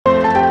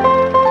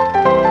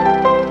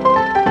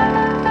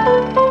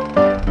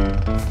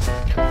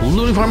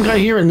Family Farm Guy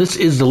here, and this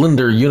is the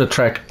Lindner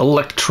Unitrac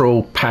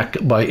Electro pack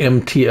by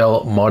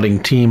MTL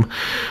Modding Team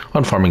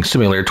on Farming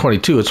Simulator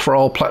 22. It's for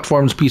all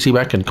platforms, PC,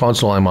 Mac, and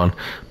console. I'm on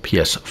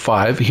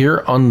PS5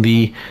 here on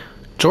the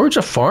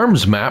Georgia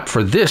Farms map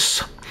for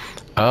this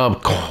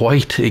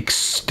quite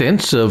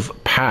extensive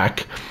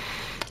pack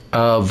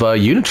of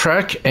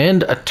Unitrac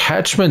and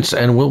attachments,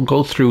 and we'll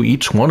go through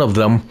each one of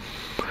them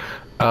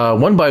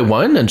one by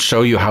one and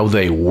show you how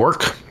they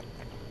work.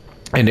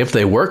 And if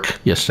they work,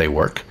 yes, they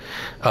work.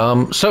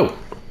 So,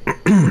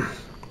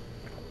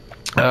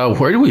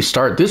 where do we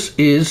start? This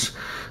is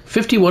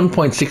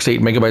 51.68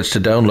 megabytes to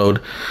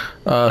download.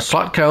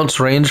 Slot counts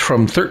range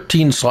from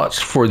 13 slots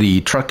for the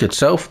truck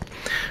itself,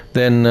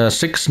 then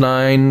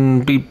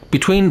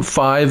between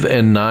 5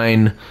 and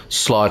 9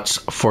 slots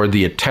for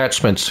the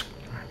attachments.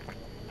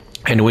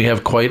 And we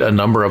have quite a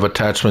number of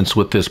attachments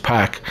with this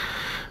pack.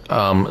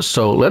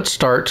 So let's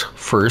start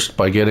first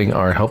by getting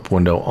our help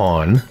window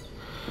on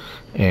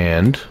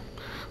and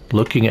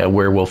looking at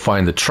where we'll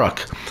find the truck.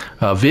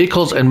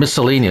 Vehicles and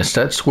miscellaneous,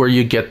 that's where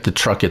you get the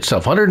truck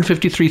itself.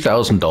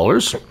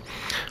 $153,000,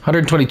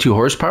 122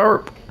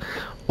 horsepower,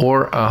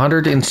 or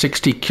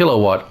 160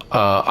 kilowatt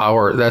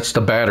hour, that's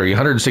the battery,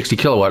 160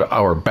 kilowatt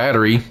hour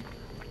battery,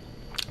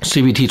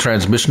 CVT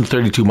transmission,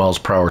 32 miles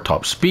per hour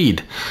top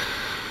speed.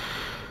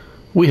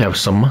 We have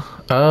some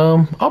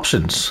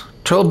options.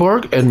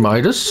 Trelleborg and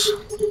Midas.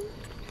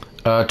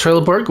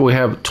 Trelleborg, we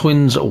have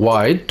twins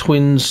wide,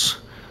 twins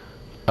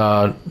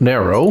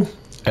narrow,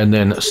 and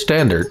then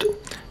standard.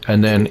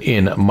 And then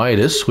in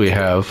Midas we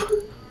have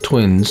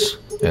twins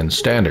and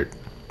standard.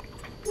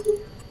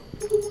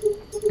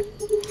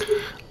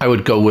 I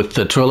would go with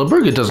the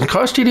Trelleborg. It doesn't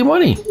cost you any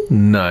money.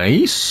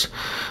 Nice.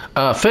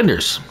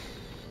 Fenders.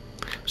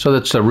 So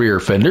that's the rear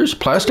fenders,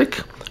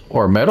 plastic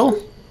or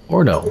metal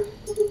or no.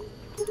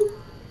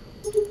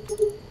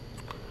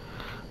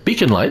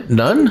 Beacon light,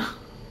 none.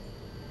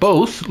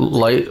 Both,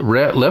 light,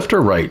 left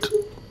or right.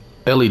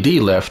 LED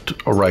left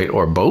or right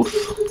or both.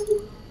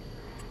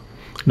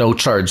 No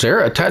charge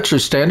there. Attacher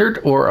standard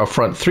or a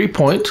front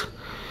 3-point.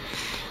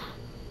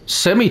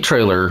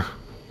 Semi-trailer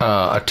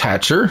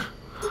attacher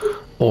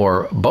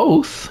or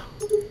both.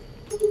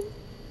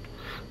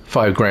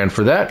 $5,000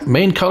 for that.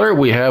 Main color,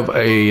 we have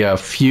a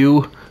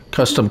few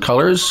custom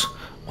colors,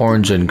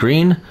 orange and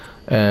green,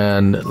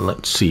 and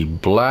let's see,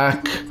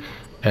 black.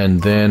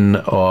 And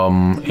then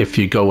if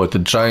you go with the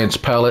Giants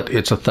palette,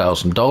 it's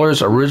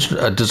 $1,000.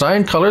 Original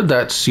design color,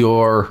 that's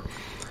your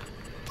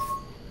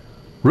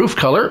roof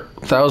color,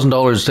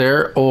 $1,000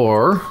 there,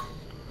 or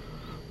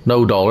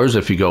no dollars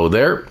if you go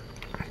there.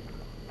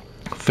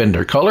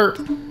 Fender color,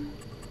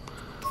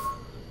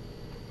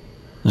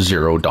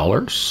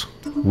 $0.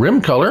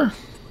 Rim color,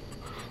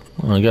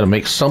 well, I got to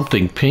make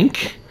something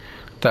pink,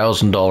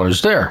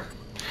 $1,000 there.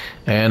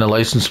 And a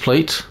license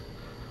plate,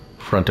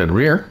 front and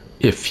rear,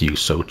 if you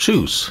so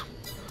choose.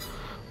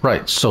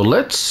 Right, so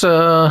let's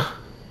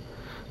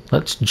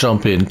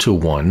jump into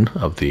one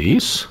of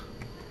these.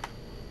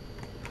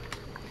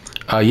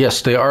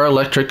 Yes, they are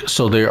electric,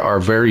 so they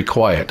are very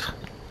quiet.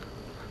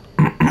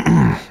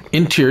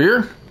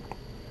 Interior,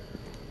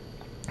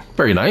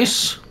 very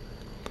nice.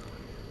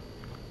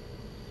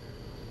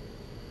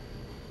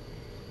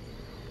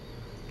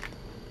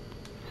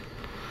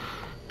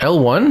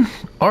 L1,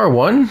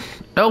 R1,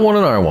 L1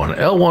 and R1.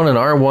 L1 and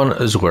R1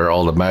 is where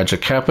all the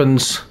magic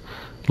happens.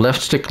 Left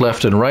stick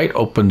left and right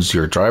opens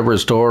your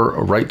driver's door.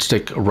 Right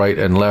stick right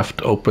and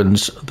left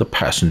opens the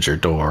passenger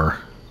door.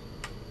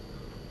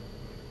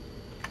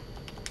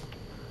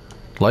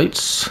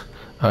 Lights.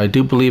 I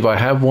do believe I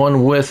have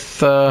one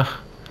with...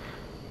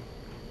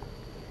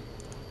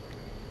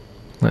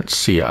 let's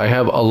see. I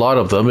have a lot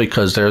of them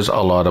because there's a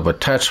lot of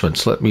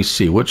attachments. Let me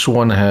see. Which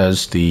one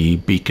has the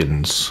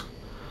beacons?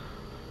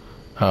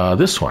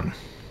 This one.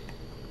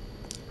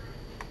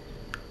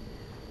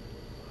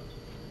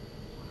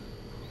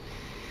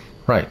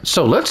 Right,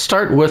 so let's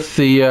start with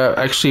the,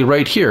 actually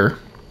right here.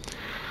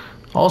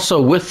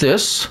 Also with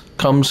this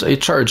comes a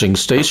charging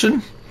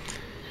station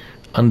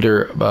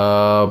under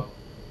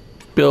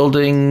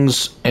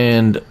buildings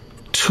and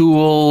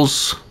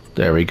tools.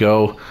 There we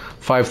go,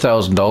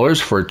 $5,000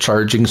 for a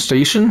charging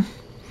station.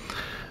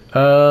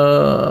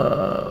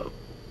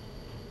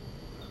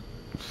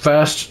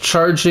 Fast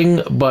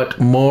charging, but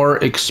more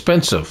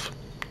expensive.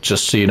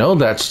 Just so you know,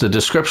 that's the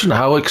description.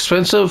 How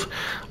expensive?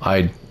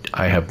 I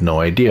have no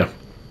idea.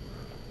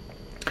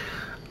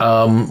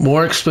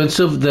 More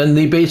expensive than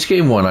the base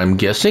game one, I'm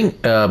guessing,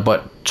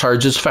 but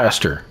charges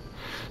faster.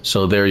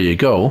 So there you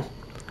go.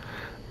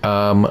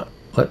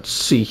 Let's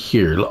see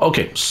here.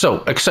 Okay,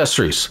 so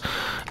accessories.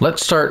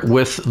 Let's start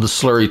with the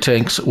slurry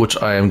tanks,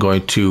 which I am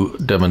going to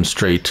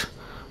demonstrate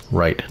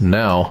right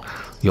now.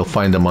 You'll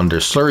find them under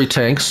slurry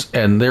tanks,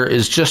 and there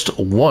is just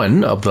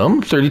one of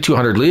them,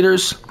 3,200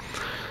 liters,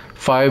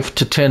 5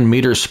 to 10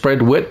 meter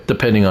spread width,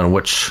 depending on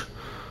which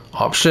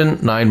option,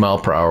 9 mile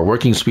per hour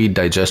working speed,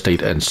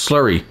 digestate, and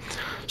slurry.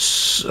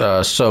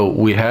 So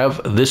we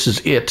have, this is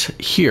it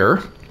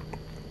here.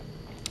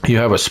 You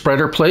have a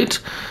spreader plate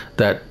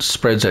that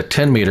spreads at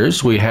 10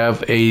 meters. We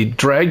have a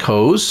drag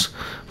hose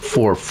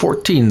for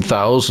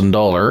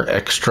 $14,000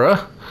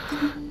 extra.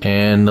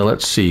 And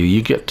let's see,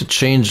 you get to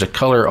change the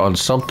color on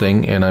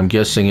something, and I'm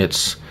guessing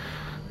it's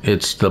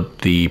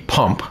the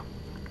pump.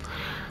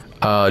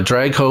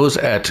 Drag hose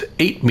at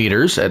 8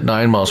 meters at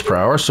 9 miles per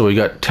hour. So we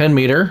got 10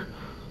 meter,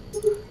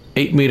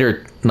 8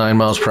 meter, 9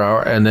 miles per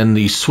hour, and then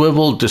the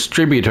swivel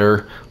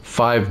distributor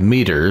 5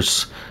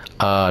 meters,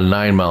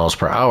 9 miles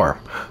per hour.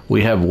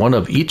 We have one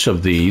of each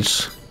of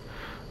these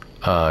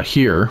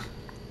here.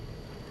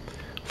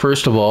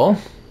 First of all,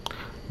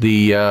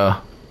 the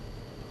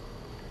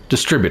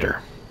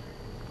distributor.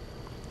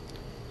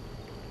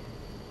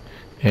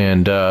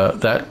 And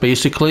that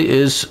basically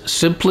is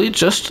simply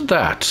just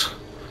that.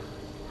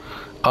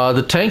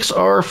 The tanks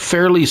are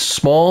fairly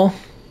small.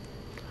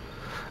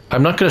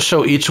 I'm not going to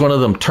show each one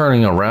of them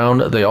turning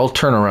around. They all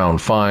turn around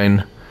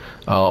fine.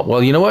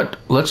 Well, you know what?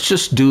 Let's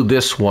just do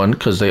this one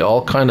because they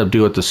all kind of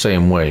do it the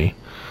same way.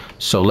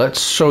 So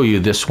let's show you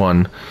this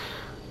one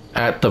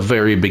at the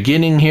very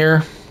beginning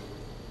here.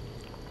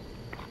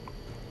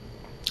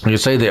 Like I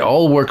say, they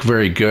all work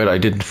very good. I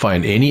didn't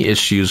find any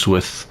issues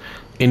with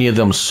any of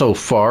them so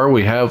far.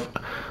 We have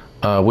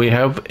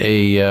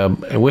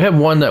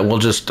one that we'll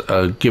just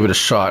give it a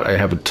shot. I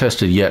haven't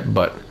tested yet,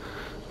 but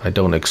I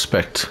don't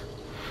expect.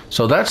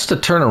 So that's the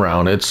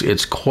turnaround.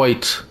 It's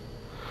quite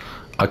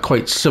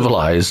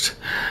civilized,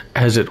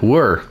 as it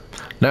were.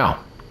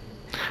 Now,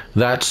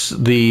 that's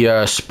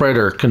the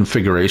spreader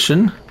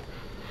configuration.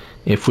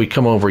 If we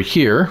come over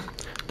here,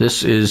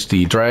 this is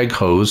the drag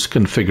hose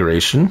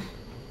configuration.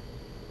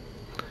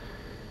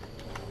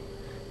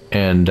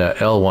 And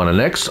L1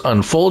 and X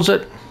unfolds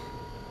it.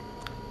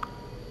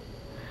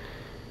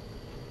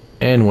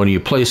 And when you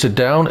place it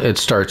down, it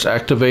starts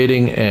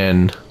activating,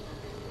 and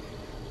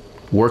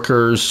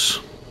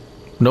workers,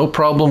 no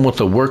problem with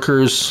the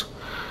workers.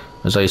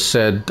 As I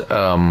said,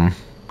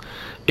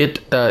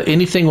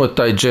 anything with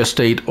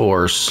digestate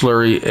or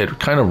slurry, it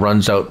kind of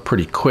runs out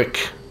pretty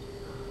quick.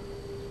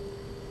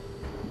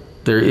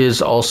 There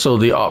is also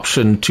the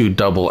option to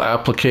double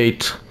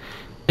applicate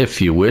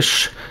if you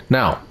wish.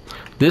 Now,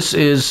 this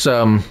is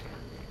the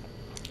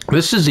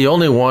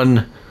only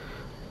one,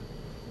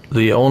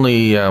 the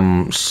only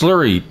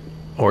slurry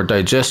or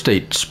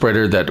digestate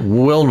spreader that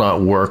will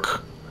not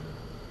work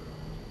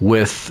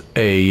with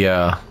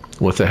a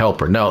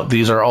helper. Now,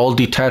 these are all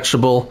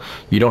detachable.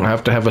 You don't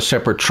have to have a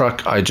separate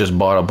truck. I just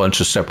bought a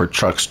bunch of separate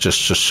trucks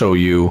just to show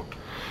you,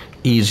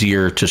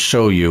 easier to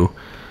show you.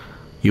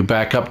 You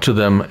back up to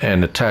them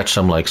and attach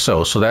them like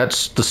so. So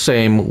that's the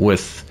same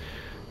with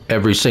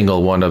every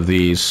single one of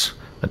these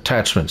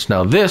attachments.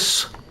 Now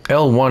this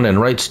L1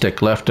 and right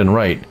stick, left and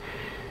right,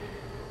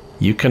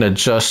 you can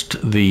adjust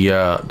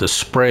the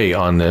spray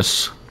on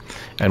this,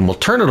 and we'll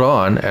turn it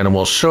on and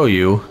we'll show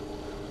you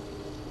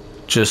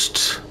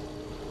just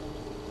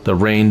the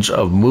range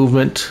of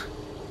movement.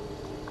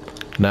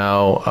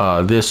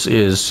 Now this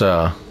is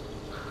I'm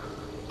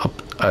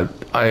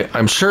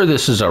sure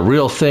this is a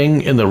real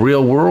thing in the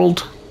real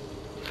world.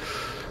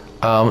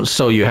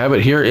 So you have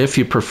it here if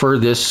you prefer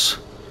this,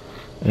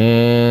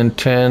 and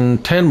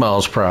 10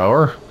 miles per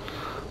hour.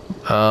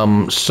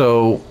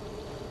 So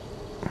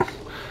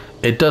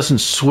it doesn't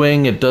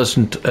swing, it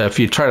doesn't, if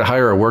you try to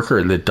hire a worker,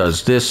 it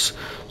does this.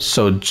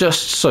 So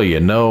just so you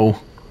know,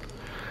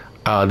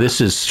 this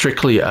is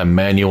strictly a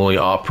manually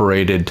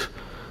operated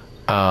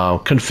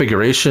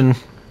configuration.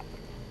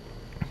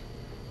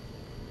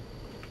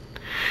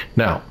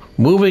 Now,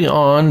 moving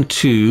on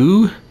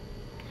to,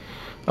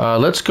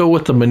 let's go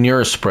with the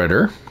manure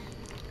spreader.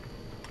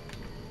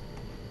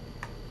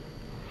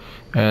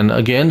 And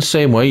again,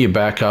 same way, you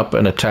back up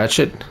and attach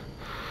it.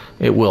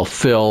 It will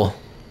fill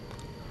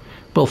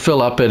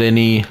up at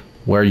any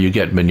where you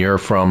get manure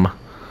from,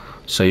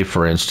 say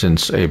for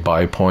instance a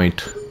buy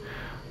point.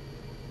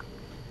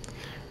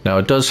 Now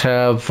it does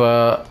have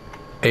a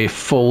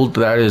fold,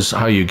 that is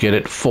how you get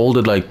it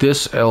folded like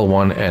this.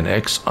 L1 and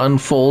X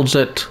unfolds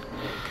it.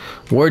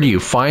 Where do you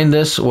find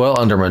this? Well,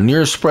 under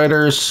manure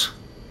spreaders,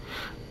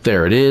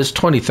 there it is,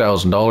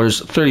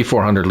 $20,000,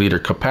 3,400 liter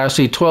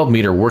capacity, 12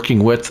 meter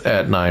working width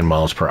at 9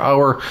 miles per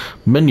hour,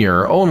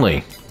 manure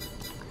only.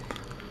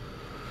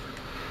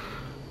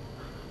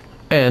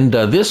 And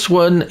this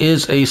one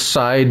is a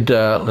side,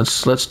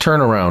 let's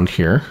turn around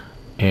here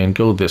and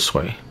go this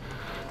way.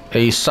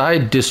 A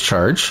side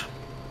discharge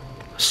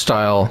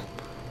style,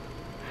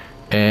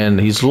 and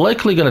he's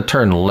likely going to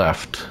turn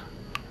left.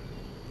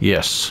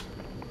 Yes.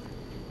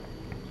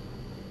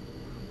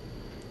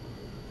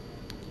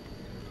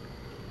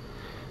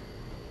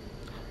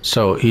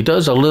 So he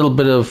does a little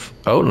bit of,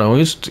 oh no,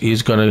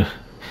 he's gonna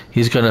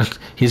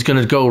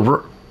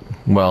go,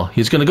 well,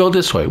 he's gonna go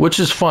this way, which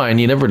is fine.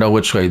 You never know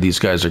which way these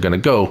guys are gonna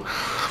go,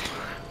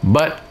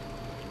 but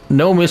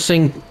no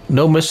missing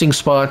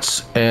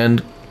spots,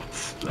 and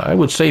I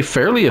would say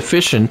fairly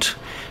efficient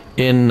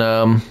in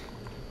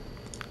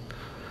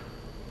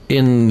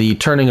the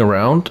turning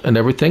around and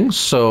everything.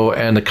 So,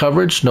 and the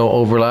coverage, no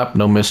overlap,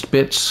 no missed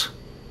bits.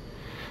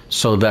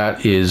 So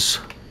that is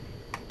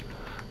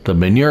the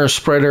manure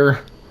spreader.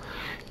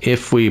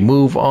 If we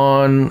move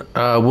on,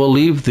 we'll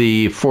leave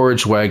the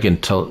forage wagon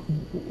till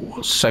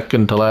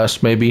second to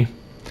last maybe.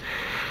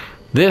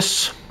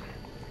 This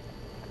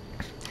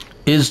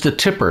is the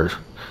tipper.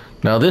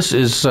 Now this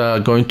is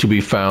going to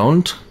be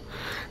found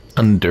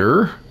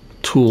under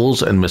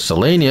Tools and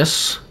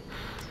Miscellaneous.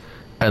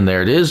 And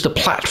there it is, the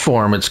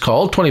platform it's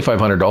called,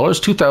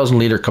 $2,500, 2,000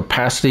 liter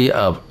capacity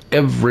of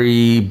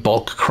every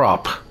bulk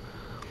crop.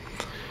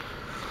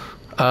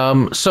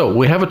 So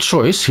we have a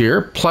choice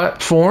here.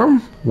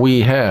 Platform,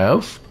 we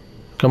have,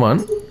 come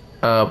on,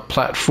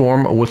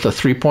 platform with a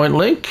 3-point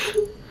link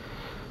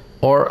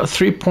or a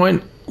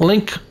 3-point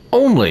link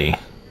only.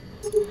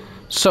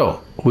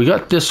 So we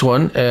got this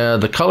one.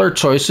 The color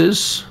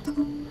choices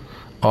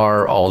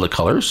are all the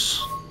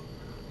colors.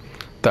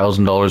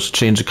 $1,000 to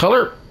change the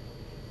color.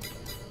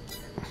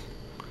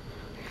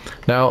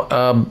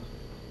 Now,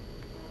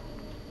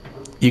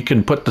 you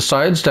can put the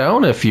sides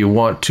down if you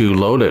want to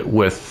load it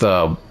with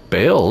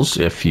bales,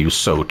 if you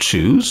so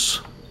choose.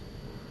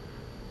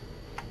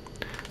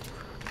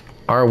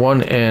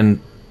 R1, and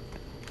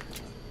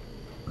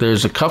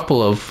there's a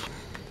couple of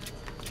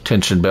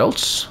tension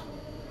belts.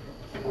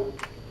 You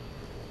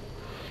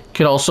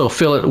can also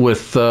fill it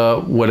with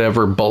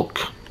whatever bulk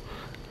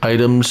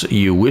items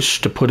you wish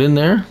to put in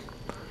there,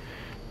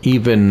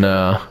 even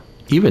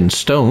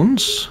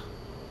stones.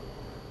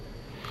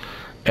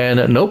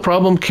 And no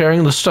problem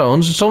carrying the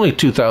stones. It's only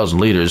 2,000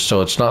 liters, so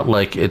it's not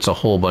like it's a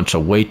whole bunch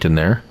of weight in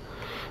there.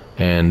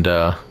 And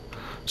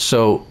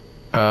so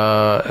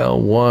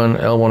L1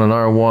 and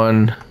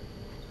R1.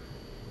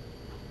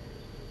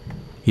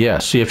 Yeah,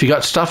 see, if you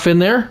got stuff in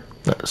there,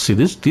 see,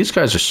 these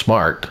guys are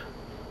smart.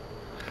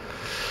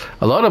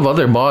 A lot of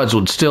other mods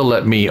would still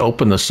let me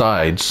open the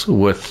sides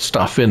with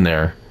stuff in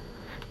there.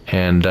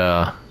 And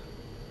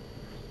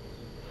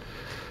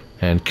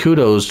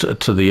kudos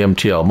to the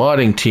MTL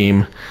Modding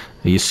Team.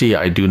 You see,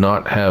 I do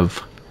not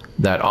have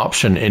that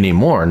option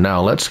anymore.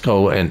 Now let's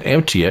go and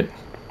empty it.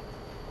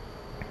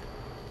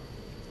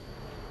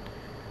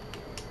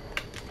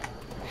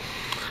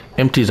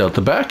 Empties out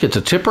the back. It's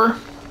a tipper,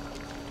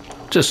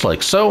 just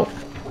like so.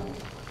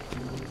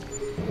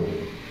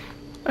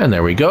 And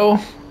there we go.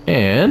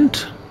 And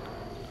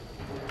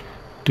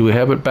do we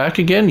have it back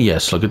again?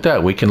 Yes, look at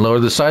that. We can lower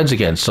the sides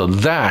again. So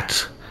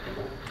that,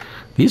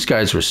 these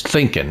guys were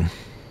thinking.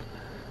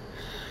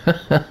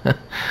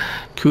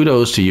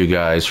 Kudos to you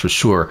guys for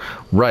sure.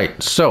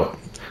 Right, so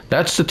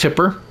that's the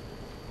tipper.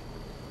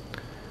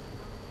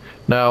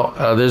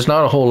 Now, there's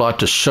not a whole lot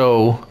to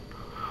show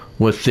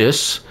with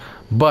this,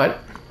 but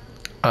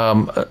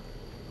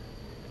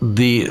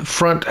the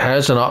front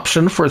has an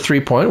option for a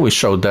 3-point. We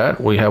showed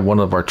that. We have one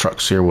of our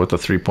trucks here with a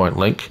 3-point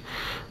link.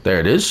 There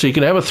it is. So you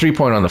can have a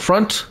 3-point on the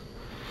front.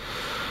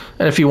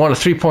 And if you want a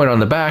 3-point on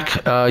the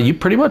back, you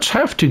pretty much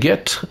have to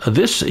get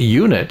this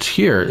unit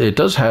here. It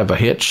does have a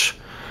hitch.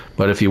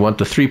 But if you want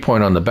the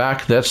 3-point on the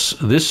back, this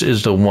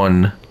is the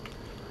one.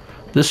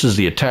 This is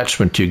the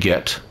attachment you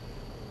get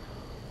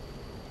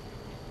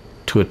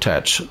to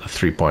attach the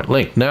 3-point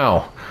link.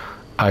 Now,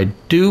 I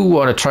do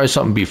want to try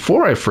something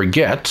before I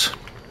forget.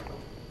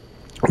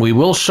 We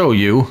will show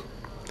you.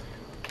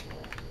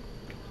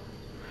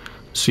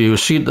 So you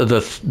see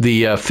the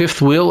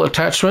fifth wheel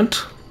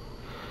attachment.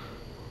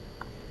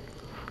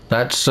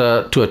 That's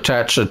to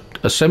attach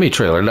a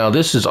semi-trailer. Now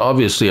this is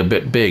obviously a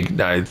bit big.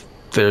 Now,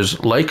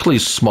 there's likely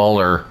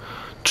smaller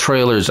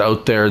trailers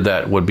out there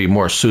that would be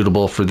more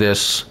suitable for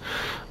this,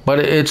 but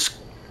it's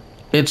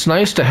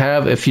nice to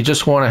have if you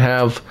just want to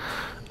have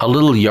a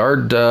little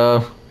yard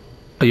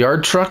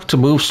truck to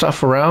move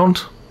stuff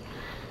around.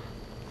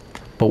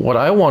 But what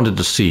I wanted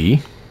to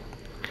see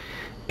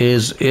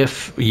is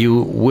if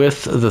you,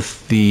 with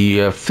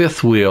the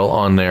fifth wheel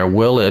on there,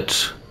 will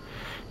it?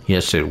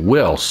 Yes, it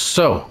will.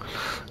 So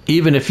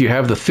even if you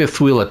have the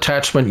fifth wheel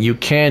attachment, you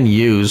can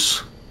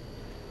use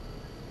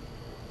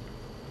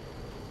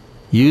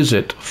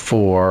it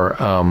for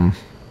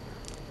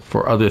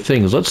other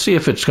things. Let's see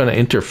if it's going to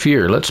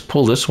interfere. Let's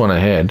pull this one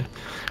ahead.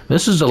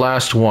 This is the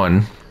last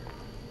one.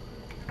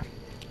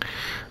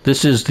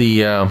 This is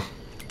the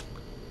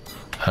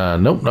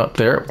nope, not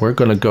there. We're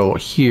going to go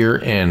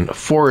here and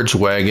forage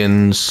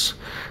wagons.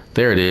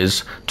 There it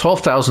is.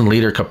 12,000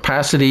 liter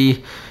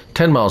capacity,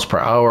 10 miles per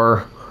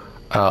hour.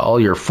 All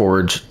your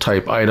forage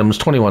type items,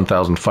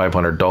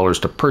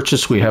 $21,500 to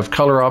purchase. We have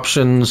color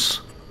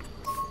options.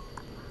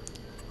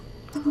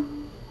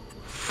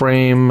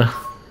 Frame,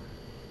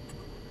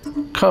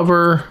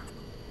 cover,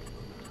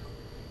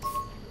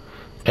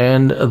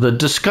 and the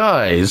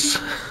disguise.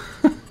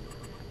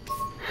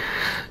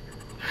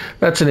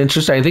 That's an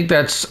interesting. I think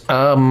that's.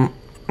 I'm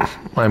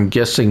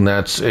guessing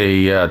that's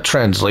a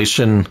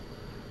translation.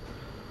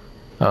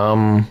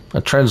 A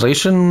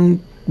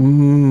translation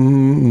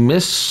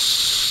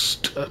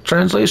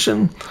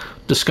translation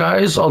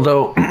disguise.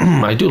 Although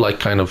I do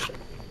like kind of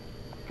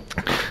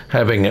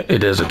having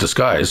it as a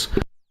disguise.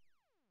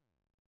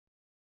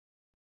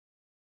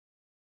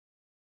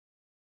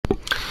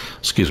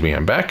 Excuse me,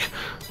 I'm back.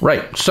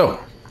 Right, so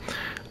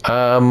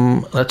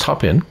let's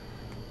hop in.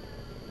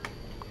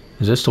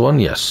 Is this the one?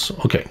 Yes.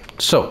 Okay,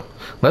 so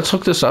let's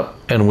hook this up,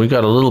 and we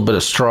got a little bit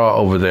of straw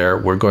over there.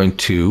 We're going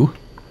to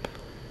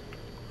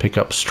pick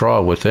up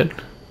straw with it.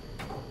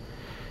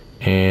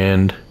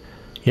 And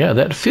yeah,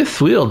 that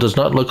fifth wheel does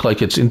not look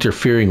like it's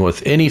interfering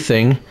with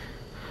anything,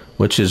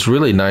 which is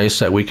really nice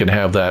that we can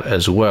have that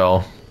as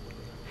well.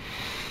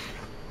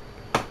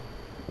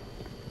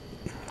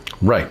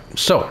 Right,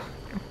 so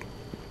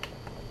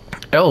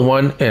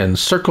L1 and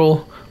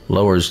circle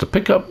lowers the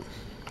pickup.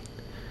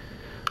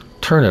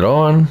 Turn it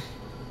on.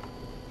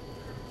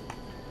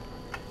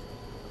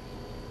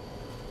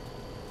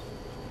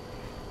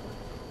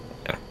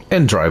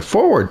 And drive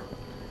forward.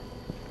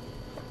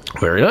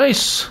 Very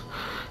nice.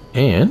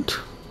 And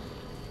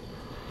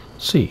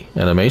see,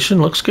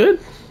 animation looks good.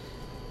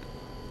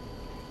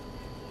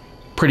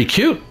 Pretty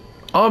cute.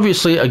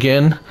 Obviously,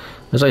 again,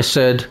 as I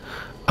said,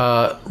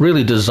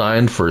 really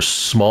designed for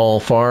small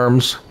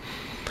farms.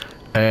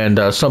 And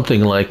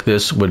something like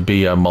this would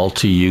be a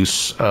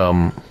multi-use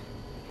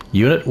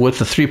unit. With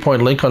the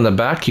 3-point link on the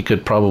back, you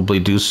could probably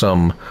do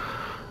some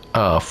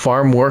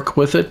farm work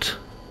with it.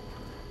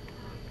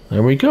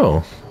 There we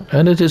go.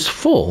 And it is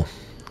full.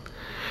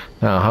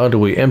 Now, how do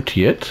we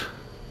empty it?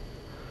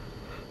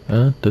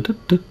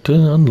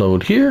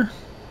 Unload here.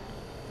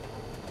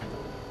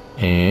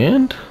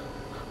 And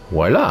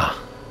voila.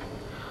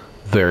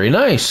 Very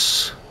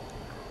nice.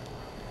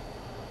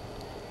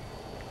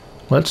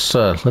 Let's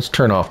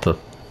turn off the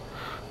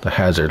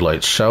hazard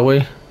lights, shall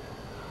we?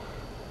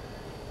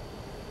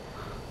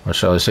 Or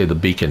shall I say the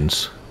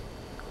beacons?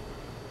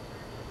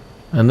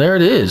 And there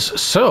it is.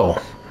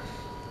 So,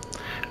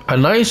 a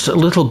nice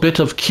little bit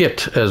of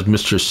kit, as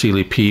Mr.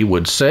 Sealy P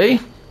would say.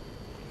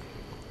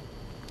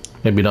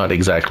 Maybe not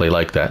exactly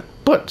like that,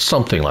 but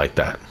something like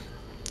that.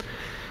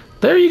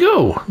 There you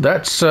go.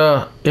 That's,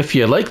 if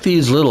you like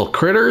these little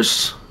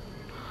critters,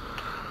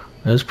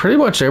 that's pretty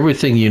much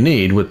everything you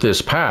need with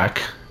this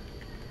pack.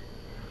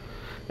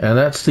 And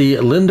that's the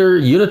Lindner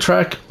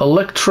Unitrac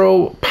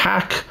Electro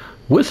pack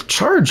with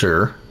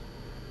charger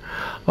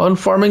on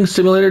Farming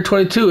Simulator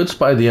 22. It's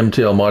by the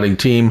MTL Modding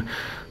Team.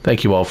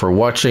 Thank you all for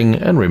watching,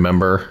 and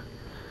remember,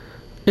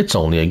 it's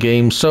only a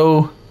game,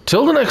 so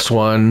till the next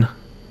one,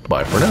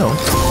 bye for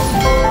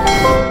now.